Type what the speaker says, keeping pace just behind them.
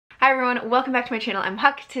Hi everyone, welcome back to my channel. I'm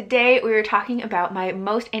Huck. Today we are talking about my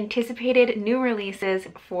most anticipated new releases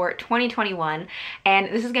for 2021, and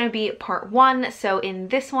this is going to be part one. So in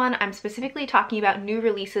this one, I'm specifically talking about new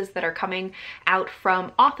releases that are coming out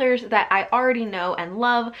from authors that I already know and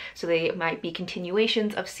love. So they might be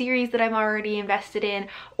continuations of series that I'm already invested in,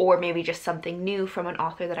 or maybe just something new from an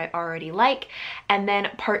author that I already like. And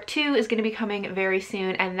then part two is going to be coming very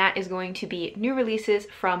soon, and that is going to be new releases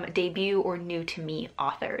from debut or new to me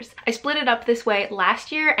authors. I split it up this way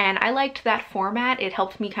last year and I liked that format. It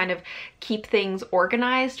helped me kind of keep things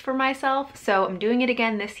organized for myself. So I'm doing it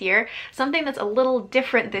again this year. Something that's a little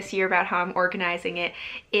different this year about how I'm organizing it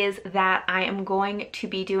is that I am going to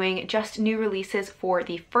be doing just new releases for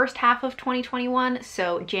the first half of 2021,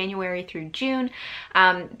 so January through June,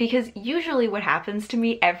 because usually what happens to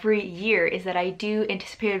me every year is that I do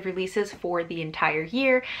anticipated releases for the entire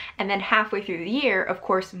year, and then halfway through the year, of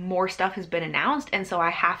course, more stuff has been announced, and so I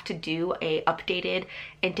have to do a updated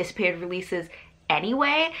anticipated releases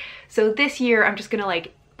anyway. So this year I'm just gonna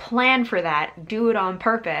like plan for that, do it on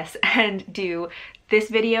purpose, and do this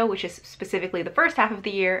video, which is specifically the first half of the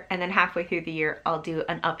year, and then halfway through the year I'll do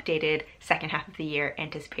an updated second half of the year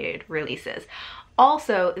anticipated releases.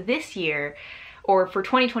 Also this year, or for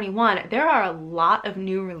 2021, there are a lot of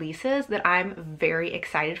new releases that I'm very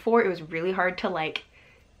excited for. It was really hard to like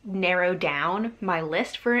narrow down my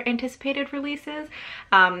list for anticipated releases,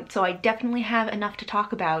 so I definitely have enough to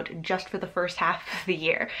talk about just for the first half of the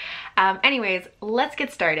year. Anyways, let's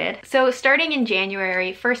get started. So starting in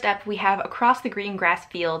January, first up we have Across the Green Grass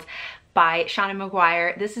Fields by Seanan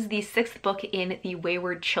McGuire. This is the 6th book in the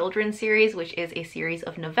Wayward Children series, which is a series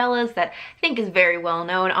of novellas that I think is very well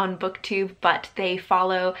known on BookTube, but they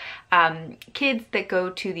follow kids that go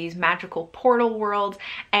to these magical portal worlds,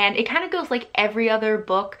 and it kind of goes like every other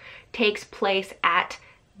book takes place at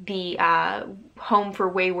the home for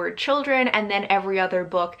wayward children, and then every other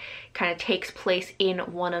book kind of takes place in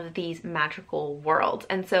one of these magical worlds.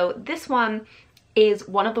 And so this one is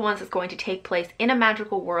one of the ones that's going to take place in a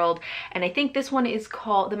magical world, and I think this one is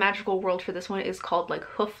called, the magical world for this one is called like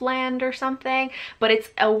Hoofland or something, but it's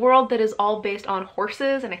a world that is all based on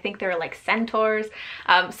horses, and I think there are like centaurs.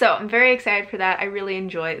 So I'm very excited for that. I really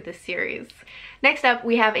enjoy this series. Next up,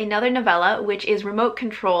 we have another novella, which is Remote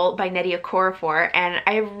Control by Nnedi Okorafor, and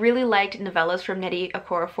I really liked novellas from Nnedi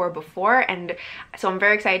Okorafor before, and so I'm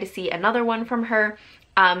very excited to see another one from her.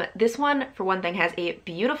 This one, for one thing, has a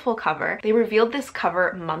beautiful cover. They revealed this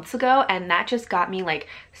cover months ago, and that just got me like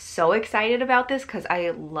so excited about this because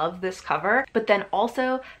I love this cover. But then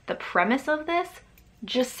also the premise of this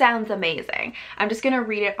just sounds amazing. I'm just gonna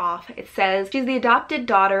read it off. It says, "She's the adopted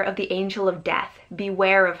daughter of the Angel of Death.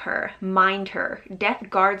 Beware of her, mind her. Death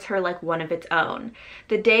guards her like one of its own.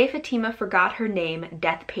 The day Fatima forgot her name,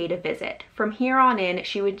 death paid a visit. From here on in,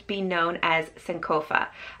 she would be known as Sankofa,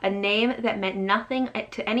 a name that meant nothing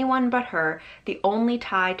to anyone but her, the only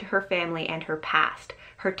tie to her family and her past.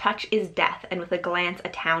 Her touch is death, and with a glance a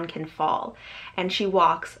town can fall. And she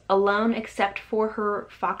walks, alone except for her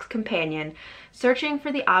fox companion, searching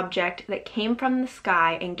for the object that came from the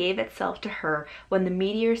sky and gave itself to her when the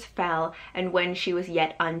meteors fell and when she was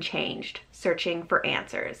yet unchanged, searching for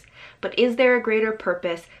answers. But is there a greater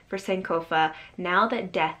purpose for Sankofa now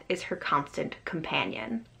that death is her constant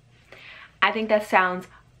companion?" I think that sounds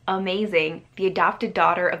amazing. The adopted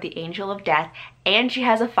daughter of the Angel of Death, and she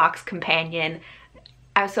has a fox companion.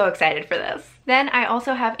 I'm so excited for this. Then I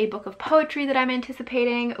also have a book of poetry that I'm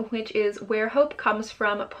anticipating, which is Where Hope Comes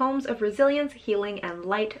From, Poems of Resilience, Healing, and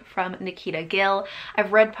Light from Nikita Gill.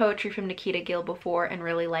 I've read poetry from Nikita Gill before and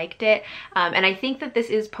really liked it. And I think that this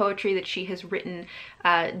is poetry that she has written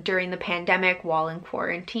during the pandemic while in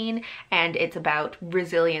quarantine, and it's about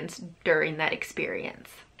resilience during that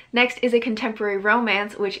experience. Next is a contemporary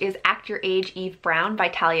romance, which is Act Your Age, Eve Brown by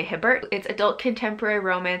Talia Hibbert. It's adult contemporary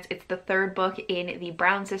romance. It's the 3rd book in the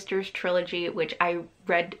Brown Sisters trilogy, which I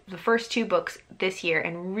read the first 2 books this year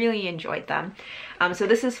and really enjoyed them. So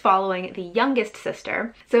this is following the youngest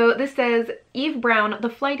sister. So this says, Eve Brown, the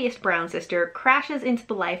flightiest Brown sister, crashes into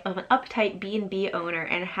the life of an uptight B&B owner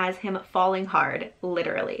and has him falling hard,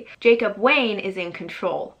 literally. Jacob Wayne is in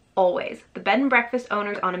control. Always. The bed and breakfast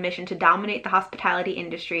owner's on a mission to dominate the hospitality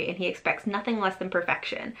industry, and he expects nothing less than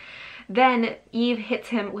perfection. Then Eve hits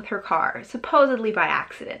him with her car, supposedly by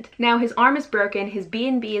accident. Now his arm is broken, his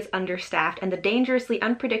B&B is understaffed, and the dangerously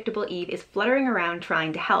unpredictable Eve is fluttering around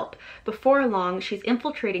trying to help. Before long, she's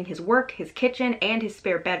infiltrating his work, his kitchen, and his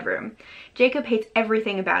spare bedroom. Jacob hates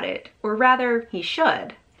everything about it, or rather, he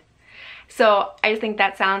should. So I just think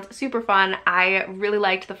that sounds super fun. I really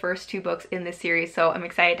liked the first 2 books in this series, so I'm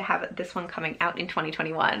excited to have this one coming out in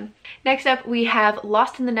 2021. Next up, we have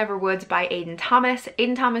Lost in the Neverwoods by Aiden Thomas.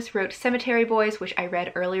 Aiden Thomas wrote Cemetery Boys, which I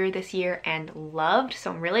read earlier this year and loved,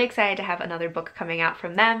 so I'm really excited to have another book coming out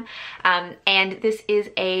from them. And this is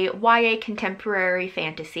a YA contemporary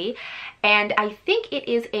fantasy, and I think it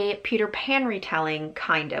is a Peter Pan retelling,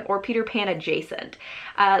 kind of, or Peter Pan adjacent.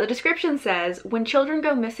 The description says, when children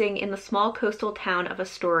go missing in the small coastal town of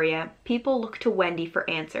Astoria, people look to Wendy for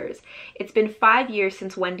answers. It's been 5 years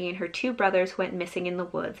since Wendy and her 2 brothers went missing in the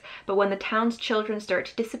woods, but when the town's children start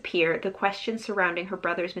to disappear, the questions surrounding her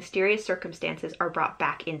brother's mysterious circumstances are brought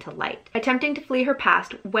back into light. Attempting to flee her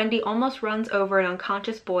past, Wendy almost runs over an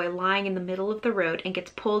unconscious boy lying in the middle of the road and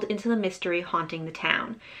gets pulled into the mystery haunting the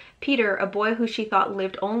town. Peter, a boy who she thought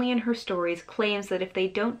lived only in her stories, claims that if they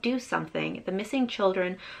don't do something, the missing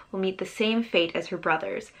children will meet the same fate as her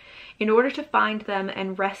brothers. In order to find them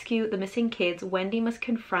and rescue the missing kids, Wendy must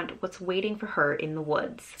confront what's waiting for her in the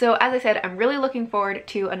woods. So as I said, I'm really looking forward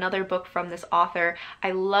to another book from this author. I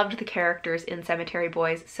loved the characters in Cemetery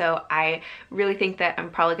Boys, so I really think that I'm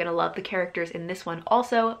probably going to love the characters in this one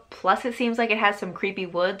also. Plus it seems like it has some creepy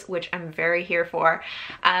woods, which I'm very here for.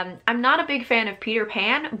 I'm not a big fan of Peter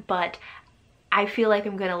Pan, but I feel like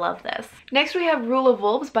I'm gonna love this. Next we have Rule of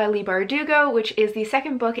Wolves by Leigh Bardugo, which is the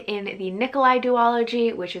second book in the Nikolai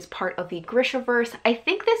duology, which is part of the Grishaverse. I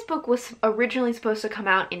think this book was originally supposed to come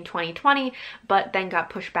out in 2020, but then got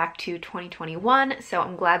pushed back to 2021, so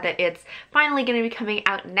I'm glad that it's finally gonna be coming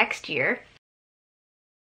out next year.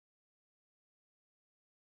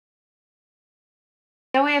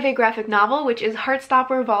 Then we have a graphic novel, which is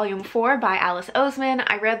Heartstopper Volume 4 by Alice Oseman.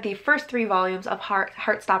 I read the first 3 volumes of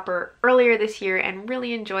Heartstopper earlier this year and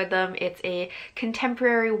really enjoyed them. It's a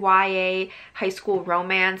contemporary YA high school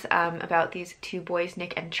romance about these 2 boys,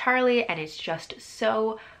 Nick and Charlie, and it's just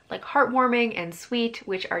so like heartwarming and sweet,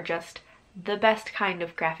 which are just the best kind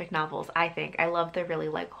of graphic novels, I think. I love the really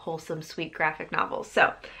like wholesome, sweet graphic novels.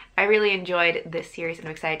 So I really enjoyed this series and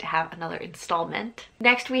I'm excited to have another installment.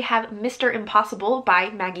 Next we have Mr. Impossible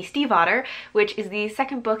by Maggie Stiefvater, which is the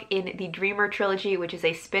second book in the Dreamer trilogy, which is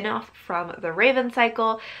a spin-off from The Raven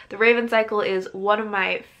Cycle. The Raven Cycle is one of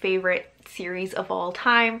my favorite series of all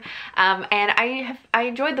time, and I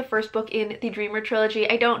enjoyed the first book in the Dreamer trilogy.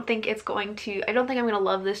 I don't think I'm gonna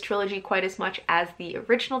love this trilogy quite as much as the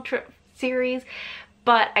original series,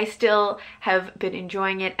 but I still have been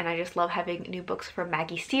enjoying it and I just love having new books from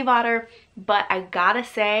Maggie Stiefvater. But I gotta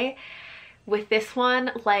say, with this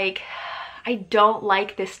one, like, I don't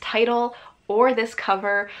like this title or this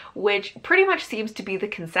cover, which pretty much seems to be the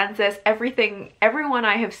consensus. Everyone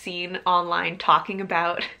I have seen online talking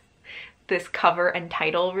about this cover and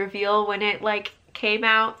title reveal when it like came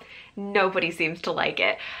out, nobody seems to like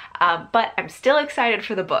it. But I'm still excited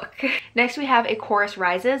for the book. Next we have A Chorus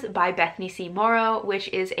Rises by Bethany C. Morrow, which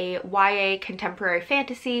is a YA contemporary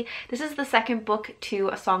fantasy. This is the second book to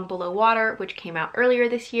A Song Below Water, which came out earlier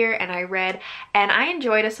this year and I read, and I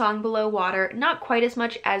enjoyed A Song Below Water, not quite as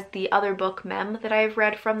much as the other book, Mem, that I've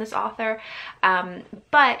read from this author,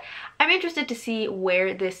 but I'm interested to see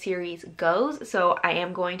where this series goes, so I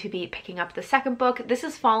am going to be picking up the second book. This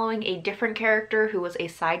is following a different character who was a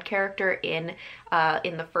side character in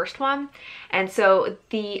the first one. And so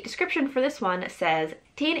the description for this one says,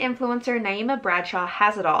 teen influencer Naima Bradshaw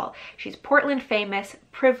has it all. She's Portland famous,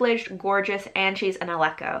 privileged, gorgeous, and she's an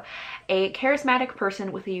Aleko. A charismatic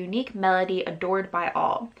person with a unique melody adored by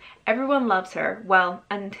all. Everyone loves her, well,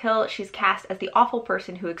 until she's cast as the awful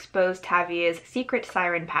person who exposed Tavia's secret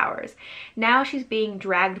siren powers. Now she's being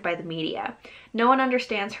dragged by the media. No one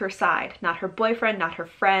understands her side, not her boyfriend, not her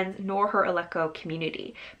friends, nor her Aleko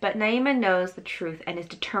community. But Naima knows the truth and is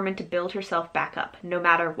determined to build herself back up, no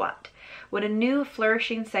matter what. When a new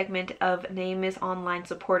flourishing segment of Naima's online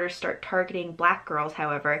supporters start targeting black girls,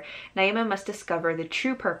 however, Naima must discover the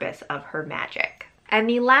true purpose of her magic. And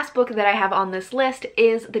the last book that I have on this list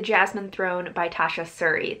is The Jasmine Throne by Tasha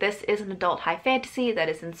Suri. This is an adult high fantasy that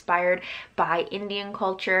is inspired by Indian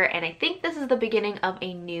culture, and I think this is the beginning of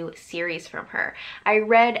a new series from her. I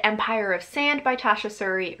read Empire of Sand by Tasha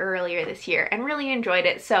Suri earlier this year and really enjoyed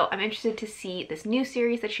it, so I'm interested to see this new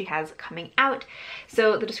series that she has coming out.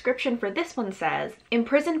 So the description for this one says,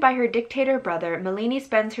 imprisoned by her dictator brother, Malini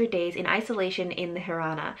spends her days in isolation in the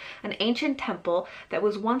Hirana, an ancient temple that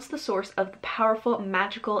was once the source of the powerful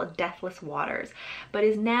magical deathless waters, but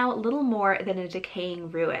is now little more than a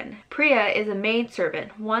decaying ruin. Priya is a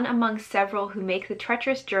maidservant, one among several who make the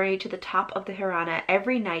treacherous journey to the top of the Hirana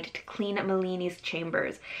every night to clean Malini's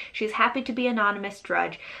chambers. She is happy to be anonymous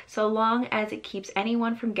drudge, so long as it keeps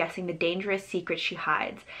anyone from guessing the dangerous secrets she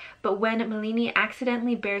hides. but when Malini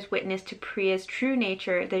accidentally bears witness to Priya's true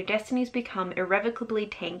nature, their destinies become irrevocably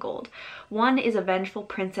tangled. One is a vengeful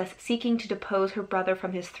princess seeking to depose her brother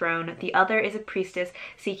from his throne. The other is a priestess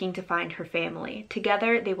seeking to find her family.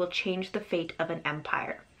 Together, they will change the fate of an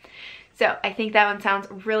empire. So I think that one sounds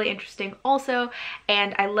really interesting also,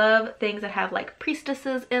 and I love things that have like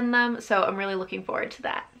priestesses in them, so I'm really looking forward to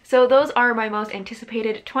that. So those are my most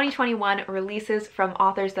anticipated 2021 releases from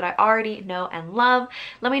authors that I already know and love.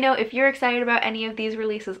 Let me know if you're excited about any of these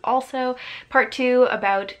releases also. Part 2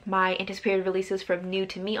 about my anticipated releases from new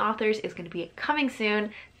to me authors is going to be coming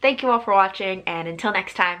soon. Thank you all for watching, and until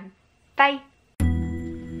next time, bye!